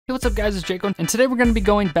Hey, what's up guys, it's Jaco, and today we're going to be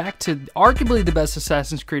going back to arguably the best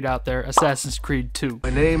Assassin's Creed out there, Assassin's Creed 2. My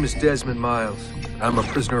name is Desmond Miles. I'm a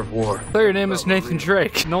prisoner of war. So your name is Nathan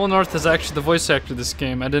Drake. Nolan North is actually the voice actor of this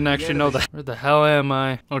game. I didn't actually know that. Where the hell am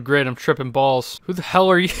I? Oh great, I'm tripping balls. Who the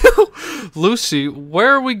hell are you? Lucy, where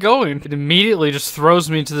are we going? It immediately just throws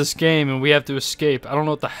me into this game and we have to escape. I don't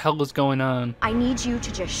know what the hell is going on. I need you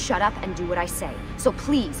to just shut up and do what I say. So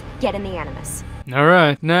please, get in the Animus.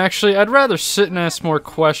 Alright, no, actually, I'd rather sit and ask more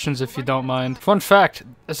questions if you don't mind. Fun fact,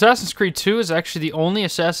 Assassin's Creed 2 is actually the only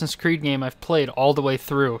Assassin's Creed game I've played all the way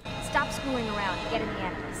through. Stop screwing around and get in the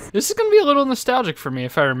Animus. This is gonna be a little nostalgic for me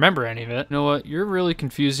if I remember any of it. You know what, you're really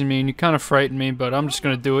confusing me and you kind of frighten me, but I'm just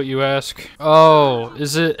gonna do what you ask. Oh,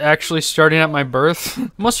 is it actually starting at my birth? I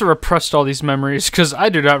must have repressed all these memories, because I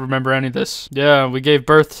do not remember any of this. Yeah, we gave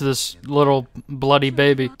birth to this little bloody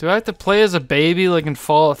baby. Do I have to play as a baby like in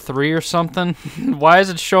Fallout 3 or something? Why is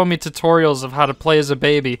it showing me tutorials of how to play as a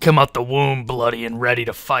baby? Come out the womb bloody and ready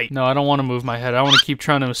to fight. No, I don't want to move my head. I want to keep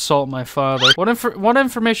trying to assault my father. What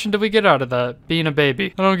information did we get out of that? Being a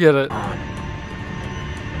baby. I don't get it.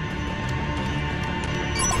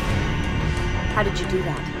 How did you do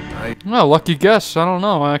that? Well, lucky guess. I don't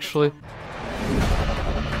know, actually.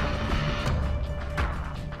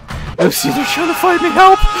 Lucy, they're trying to fight me.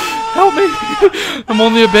 Help! Help me! I'm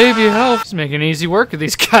only a baby. Help! It's making easy work of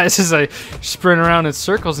these guys as I sprint around in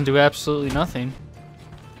circles and do absolutely nothing.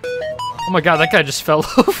 Oh my god, that guy just fell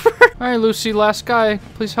over. Alright, Lucy, last guy.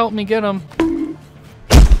 Please help me get him. Oh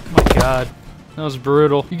my god. That was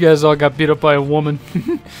brutal. You guys all got beat up by a woman.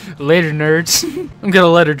 Later, nerds. I'm gonna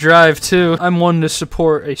let her drive, too. I'm one to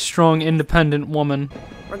support a strong, independent woman.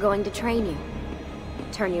 We're going to train you.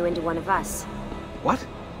 Turn you into one of us. What?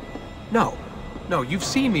 No. No, you've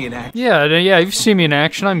seen me in action. Yeah, you've seen me in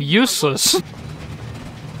action. I'm useless.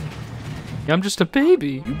 I'm just a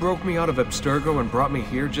baby. You broke me out of Abstergo and brought me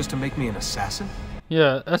here just to make me an assassin?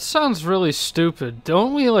 Yeah, that sounds really stupid.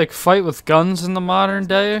 Don't we, like, fight with guns in the modern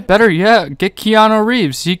day? Better yet, get Keanu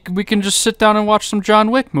Reeves. We can just sit down and watch some John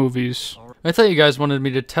Wick movies. I thought you guys wanted me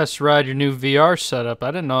to test ride your new VR setup.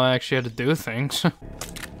 I didn't know I actually had to do things.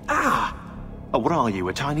 Ah! Oh, what are you,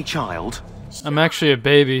 a tiny child? I'm actually a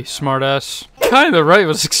baby, smartass. Kinda right,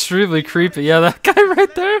 was extremely creepy. Yeah, that guy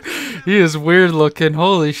right there, he is weird looking.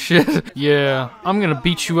 Holy shit. Yeah, I'm gonna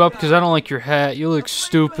beat you up because I don't like your hat. You look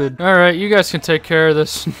stupid. Alright, you guys can take care of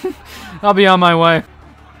this. I'll be on my way.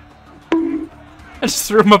 I just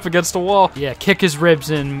threw him up against a wall. Yeah, kick his ribs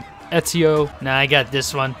in, Ezio. Nah, I got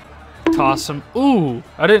this one. Toss him. Ooh,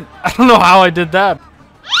 I don't know how I did that.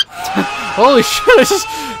 Holy shit, I just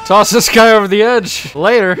tossed this guy over the edge.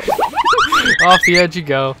 Later. Off the edge you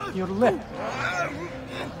go. Your lip.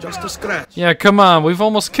 Just a scratch. Yeah, come on. We've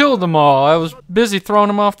almost killed them all. I was busy throwing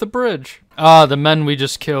them off the bridge. Ah, the men we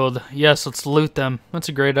just killed. Yes, let's loot them. That's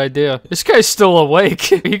a great idea. This guy's still awake.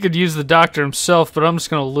 He could use the doctor himself, but I'm just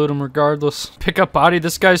gonna loot him regardless. Pick up body.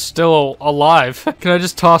 This guy's still alive. Can I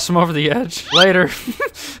just toss him over the edge? Later.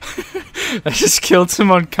 I just killed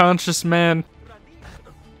some unconscious man.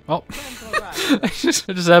 Oh. I just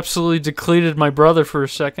absolutely depleted my brother for a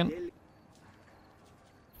second.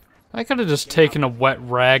 I could have just taken a wet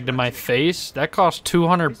rag to my face. That cost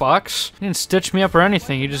 200 bucks. He didn't stitch me up or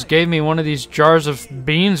anything. He just gave me one of these jars of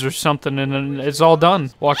beans or something and then it's all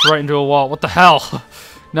done. Walked right into a wall. What the hell?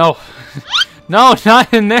 No. No,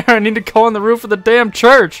 not in there. I need to go on the roof of the damn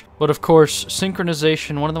church. But of course,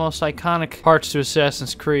 synchronization, one of the most iconic parts to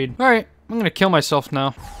Assassin's Creed. Alright, I'm gonna kill myself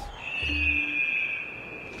now.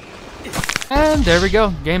 And there we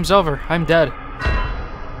go. Game's over. I'm dead.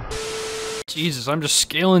 Jesus, I'm just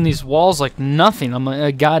scaling these walls like nothing. I'm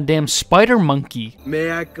a goddamn spider monkey.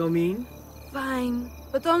 May I come in? Fine,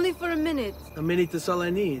 but only for a minute. A minute is all I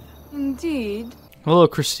need. Indeed. Hello,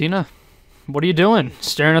 Christina. What are you doing?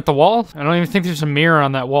 Staring at the wall? I don't even think there's a mirror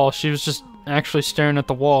on that wall. She was just actually staring at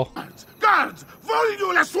the wall. Guards,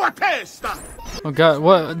 voglio la sua testa! Oh god,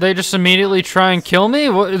 what? They just immediately try and kill me?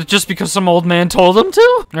 What, just because some old man told them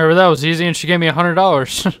to? Remember, that was easy and she gave me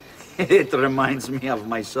 $100. It reminds me of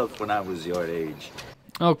myself when I was your age.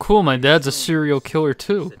 Oh cool, my dad's a serial killer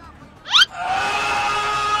too.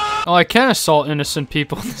 Oh, I can assault innocent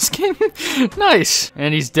people in this game. Nice.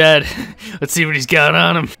 And he's dead. Let's see what he's got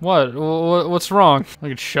on him. What? What's wrong? I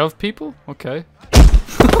can shove people? Okay.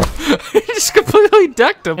 He just completely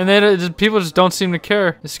decked him. And then people just don't seem to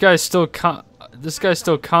care. This guy's still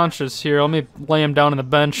conscious here. Let me lay him down on the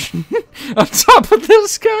bench. On top of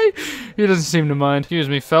this guy. He doesn't seem to mind. Excuse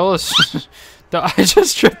me, fellas. I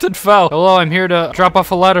just tripped and fell. Hello, I'm here to drop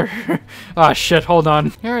off a letter. Ah, shit, hold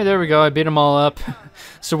on. Alright, there we go. I beat them all up.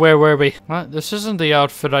 So where were we? What? This isn't the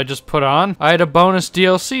outfit I just put on. I had a bonus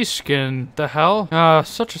DLC skin. The hell?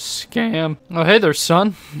 Such a scam. Oh, hey there,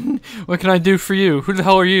 son. What can I do for you? Who the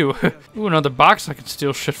hell are you? Ooh, another box I can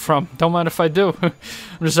steal shit from. Don't mind if I do. I'm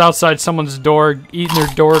just outside someone's door eating their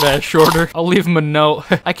DoorDash order. I'll leave them a note.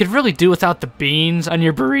 I could really do without the beans on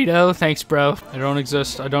your burrito. Thanks, bro. I don't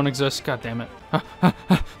exist. I don't exist. God damn it.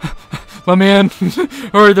 Let me in.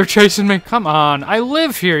 Hurry, they're chasing me. Come on. I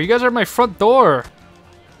live here. You guys are at my front door.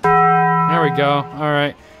 There we go.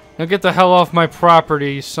 Alright. Now get the hell off my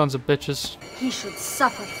property, you sons of bitches. He should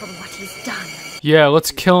suffer for what he's done. Yeah,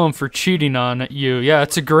 let's kill him for cheating on you. Yeah,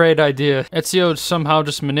 it's a great idea. Ezio somehow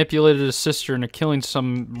just manipulated his sister into killing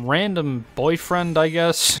some random boyfriend, I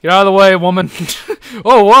guess. Get out of the way, woman.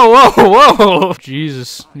 Oh, whoa, whoa, whoa.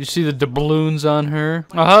 Jesus. You see the doubloons on her?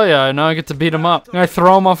 Oh, hell yeah. Now I get to beat him up. Can I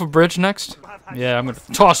throw him off a bridge next? Yeah, I'm gonna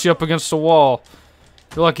toss you up against the wall.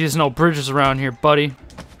 You're lucky there's no bridges around here, buddy.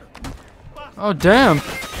 Oh, damn.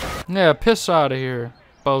 Yeah, piss out of here,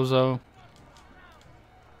 bozo.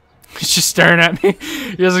 He's just staring at me.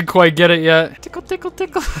 He doesn't quite get it yet. Tickle, tickle,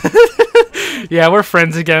 tickle. Yeah, we're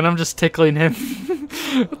friends again. I'm just tickling him.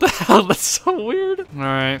 What the hell? That's so weird.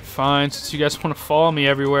 Alright, fine. Since you guys want to follow me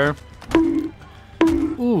everywhere.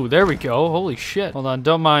 Ooh, there we go. Holy shit. Hold on,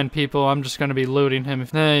 don't mind, people. I'm just gonna be looting him.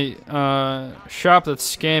 Hey, shop that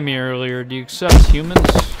scammed me earlier. Do you accept humans?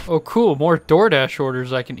 Oh, cool. More DoorDash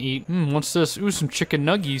orders I can eat. What's this? Ooh, some chicken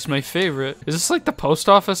nuggies. My favorite. Is this like the post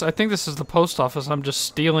office? I think this is the post office. I'm just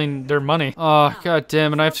stealing their money. Oh, god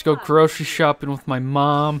damn it. I have to go grocery shopping with my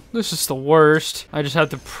mom. This is the worst. I just have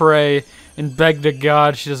to pray and beg to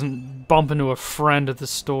God she doesn't bump into a friend at the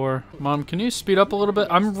store. Mom, can you speed up a little bit?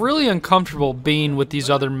 I'm really uncomfortable being with these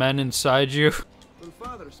other men inside you.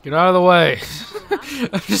 Get out of the way.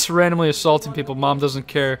 I'm just randomly assaulting people. Mom doesn't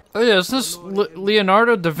care. Oh yeah, is this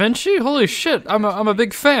Leonardo da Vinci? Holy shit, I'm a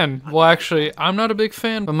big fan. Well, actually, I'm not a big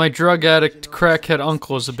fan, but my drug addict crackhead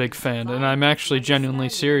uncle is a big fan, and I'm actually genuinely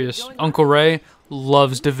serious. Uncle Ray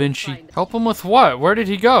loves Da Vinci. Help him with what? Where did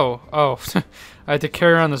he go? Oh, I had to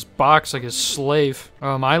carry around this box like a slave.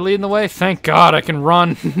 Oh, am I leading the way? Thank God I can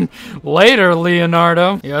run. Later,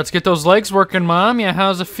 Leonardo. Yeah, let's get those legs working, Mom. Yeah,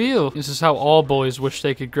 how's it feel? This is how all boys wish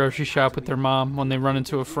they could grocery shop with their mom when they run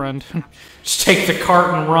into a friend. Just take the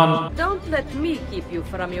cart and run. Don't let me keep you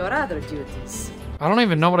from your other duties. I don't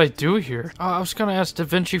even know what I do here. Oh, I was gonna ask Da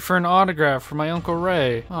Vinci for an autograph for my Uncle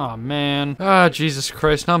Ray. Oh, man. Ah, Jesus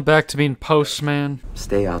Christ. Now I'm back to being postman.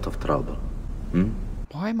 Stay out of trouble.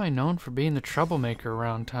 Why am I known for being the troublemaker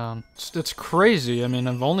around town? It's crazy. I mean,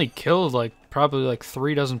 I've only killed, probably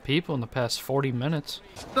 3 dozen people in the past 40 minutes.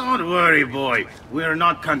 Don't worry, boy. We're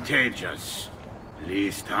not contagious. At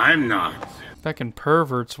least I'm not. Feckin'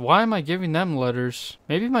 perverts. Why am I giving them letters?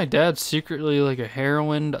 Maybe my dad's secretly like a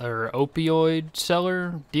heroin or opioid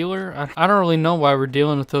dealer? I don't really know why we're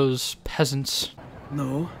dealing with those peasants.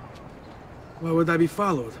 No. Why would I be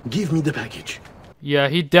followed? Give me the package. Yeah,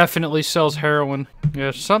 he definitely sells heroin.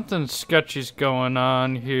 Yeah, something sketchy's going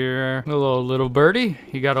on here. Hello, little birdie.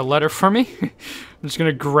 You got a letter for me? I'm just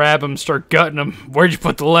gonna grab him, start gutting him. Where'd you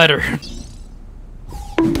put the letter?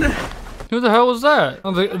 Who the hell was that?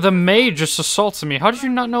 Oh, the maid just assaulted me. How did you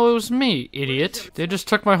not know it was me, idiot? They just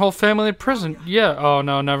took my whole family to prison. Yeah, oh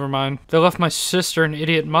no, never mind. They left my sister and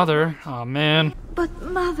idiot mother. Oh man. But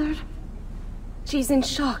Mother, she's in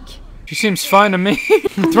shock. She seems fine to me.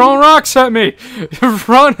 Throwing rocks at me.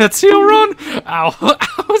 Run, Ezio, run. Ow,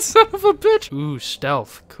 ow, son of a bitch. Ooh,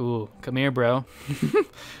 stealth, cool. Come here, bro.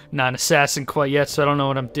 Not an assassin quite yet, so I don't know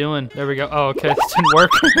what I'm doing. There we go. Oh, okay, it didn't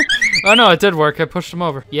work. Oh no, it did work. I pushed him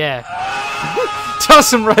over. Yeah.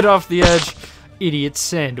 Toss him right off the edge. Idiot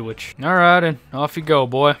sandwich. Alright, and off you go,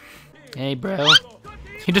 boy. Hey, bro.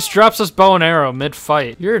 He just drops his bow and arrow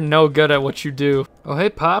mid-fight. You're no good at what you do. Oh, hey,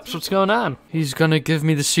 Pops, what's going on? He's gonna give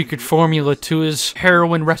me the secret formula to his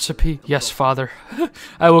heroin recipe. Yes, Father.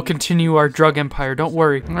 I will continue our drug empire, don't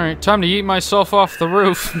worry. Alright, time to eat myself off the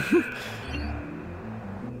roof.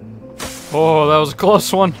 Oh, that was a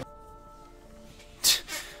close one.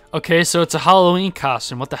 Okay, so it's a Halloween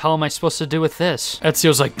costume. What the hell am I supposed to do with this?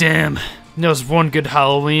 Ezio's like, damn, that was one good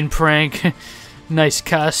Halloween prank. Nice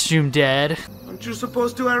costume, Dad. Aren't you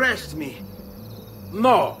supposed to arrest me?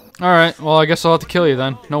 No. Alright, well, I guess I'll have to kill you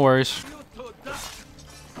then. No worries.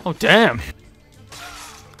 Oh, damn.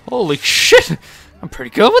 Holy shit! I'm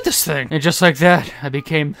pretty good with this thing. And just like that, I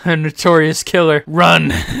became a notorious killer.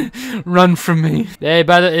 Run. Run from me. Hey,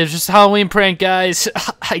 by the way, it was just a Halloween prank, guys.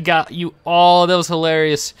 I got you all. That was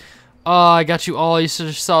hilarious. Oh, I got you all. You should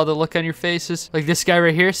have saw the look on your faces. Like this guy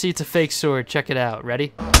right here. See, it's a fake sword. Check it out.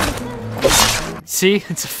 Ready? See,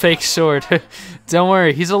 it's a fake sword. Don't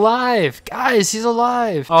worry, he's alive, guys. He's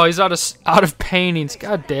alive. Oh, he's out of paintings.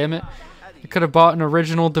 God damn it! I could have bought an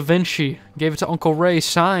original Da Vinci, gave it to Uncle Ray,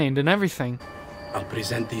 signed and everything. I'll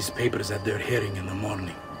present these papers at their hearing in the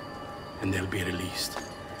morning, and they'll be released.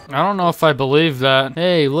 I don't know if I believe that.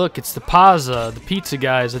 Hey, look, it's the Pazza, the pizza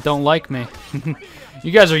guys that don't like me. You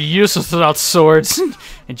guys are useless without swords.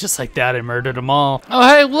 And just like that, I murdered them all. Oh,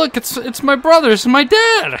 hey, look, it's my brothers and my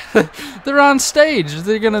dad. They're on stage.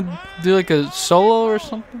 They're gonna do like a solo or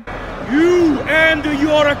something. You and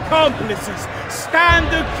your accomplices stand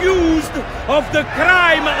accused of the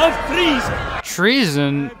crime of treason.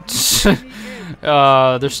 Treason?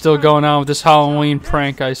 They're still going on with this Halloween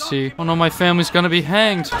prank, I see. Oh no, my family's gonna be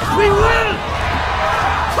hanged. We will!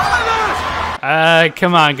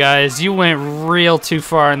 Come on, guys. You went real too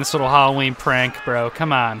far in this little Halloween prank, bro.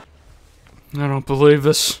 Come on. I don't believe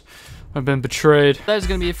this. I've been betrayed. That is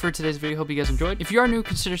going to be it for today's video. Hope you guys enjoyed. If you are new,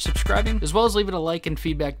 consider subscribing, as well as leaving a like, and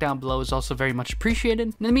feedback down below is also very much appreciated.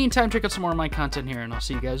 In the meantime, check out some more of my content here, and I'll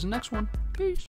see you guys in the next one. Peace.